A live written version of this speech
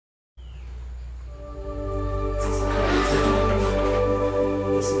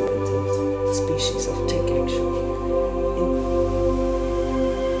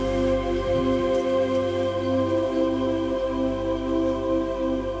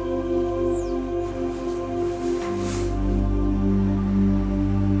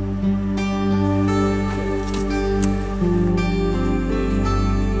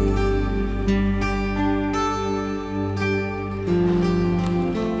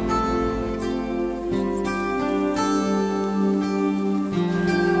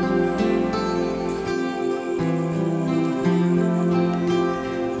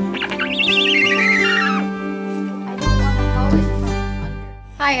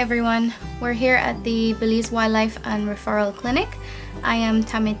Hi everyone, we're here at the Belize Wildlife and Referral Clinic. I am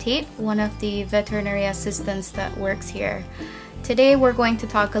Tammy Tate, one of the veterinary assistants that works here. Today we're going to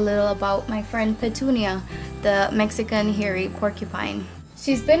talk a little about my friend Petunia, the Mexican hairy porcupine.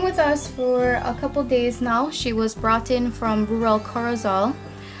 She's been with us for a couple days now. She was brought in from rural Corozal,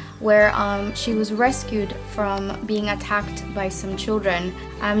 where she was rescued from being attacked by some children.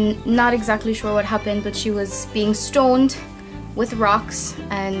 I'm not exactly sure what happened, but she was being stoned with rocks,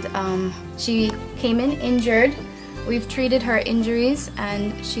 and she came in injured. We've treated her injuries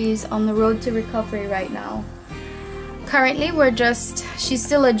and she's on the road to recovery right now. Currently she's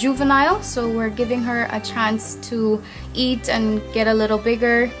still a juvenile, so we're giving her a chance to eat and get a little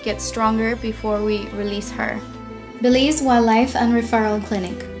bigger, get stronger before we release her. Belize Wildlife and Referral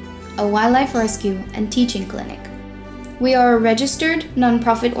Clinic, a wildlife rescue and teaching clinic. We are a registered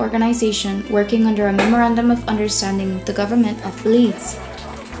non-profit organization working under a Memorandum of Understanding with the government of Belize.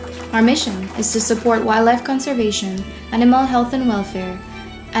 Our mission is to support wildlife conservation, animal health and welfare,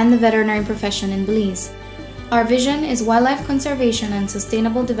 and the veterinary profession in Belize. Our vision is wildlife conservation and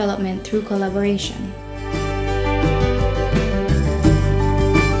sustainable development through collaboration.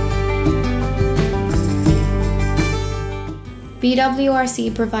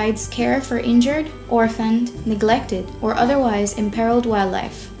 BWRC provides care for injured, orphaned, neglected, or otherwise imperiled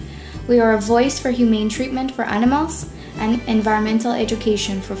wildlife. We are a voice for humane treatment for animals and environmental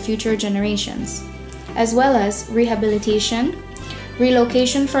education for future generations, as well as rehabilitation,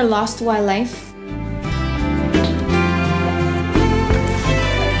 relocation for lost wildlife,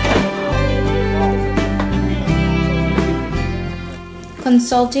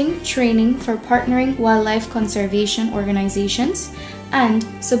 consulting, training for partnering wildlife conservation organizations, and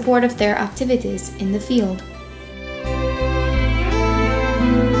support of their activities in the field.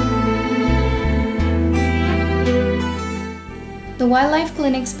 The wildlife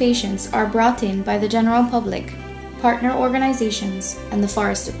clinic's patients are brought in by the general public, partner organizations, and the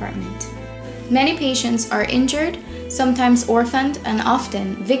forest department. Many patients are injured, sometimes orphaned, and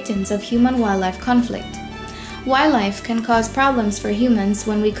often victims of human-wildlife conflict. Wildlife can cause problems for humans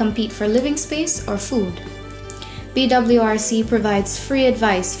when we compete for living space or food. BWRC provides free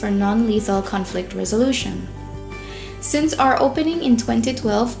advice for non-lethal conflict resolution. Since our opening in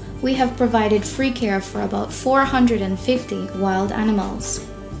 2012, we have provided free care for about 450 wild animals.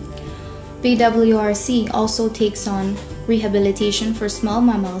 BWRC also takes on rehabilitation for small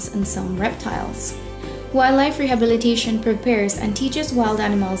mammals and some reptiles. Wildlife rehabilitation prepares and teaches wild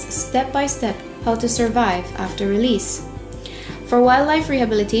animals step by step how to survive after release. For wildlife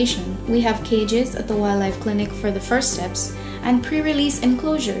rehabilitation, we have cages at the wildlife clinic for the first steps and pre-release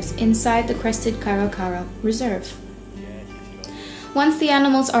enclosures inside the crested Caracara Reserve. Once the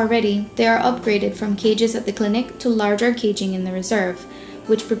animals are ready, they are upgraded from cages at the clinic to larger caging in the reserve,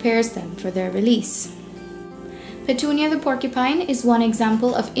 which prepares them for their release. Petunia the porcupine is one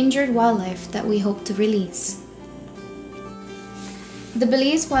example of injured wildlife that we hope to release. The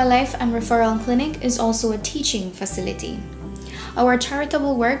Belize Wildlife and Referral Clinic is also a teaching facility. Our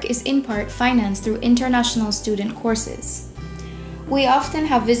charitable work is in part financed through international student courses. We often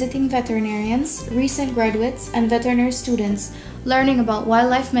have visiting veterinarians, recent graduates, and veterinary students learning about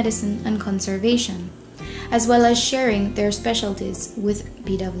wildlife medicine and conservation, as well as sharing their specialties with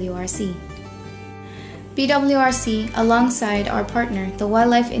BWRC. BWRC, alongside our partner, the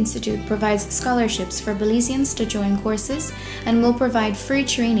Wildlife Institute, provides scholarships for Belizeans to join courses and will provide free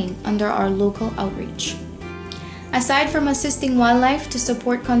training under our local outreach. Aside from assisting wildlife to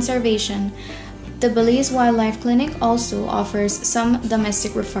support conservation, the Belize Wildlife Clinic also offers some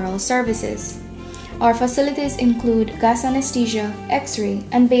domestic referral services. Our facilities include gas anesthesia, X-ray,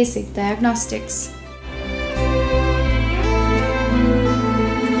 and basic diagnostics.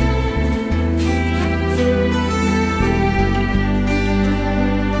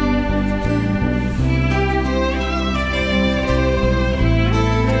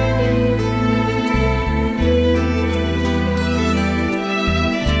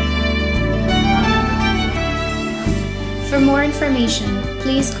 For more information,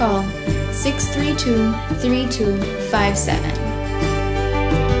 please call 632-3257.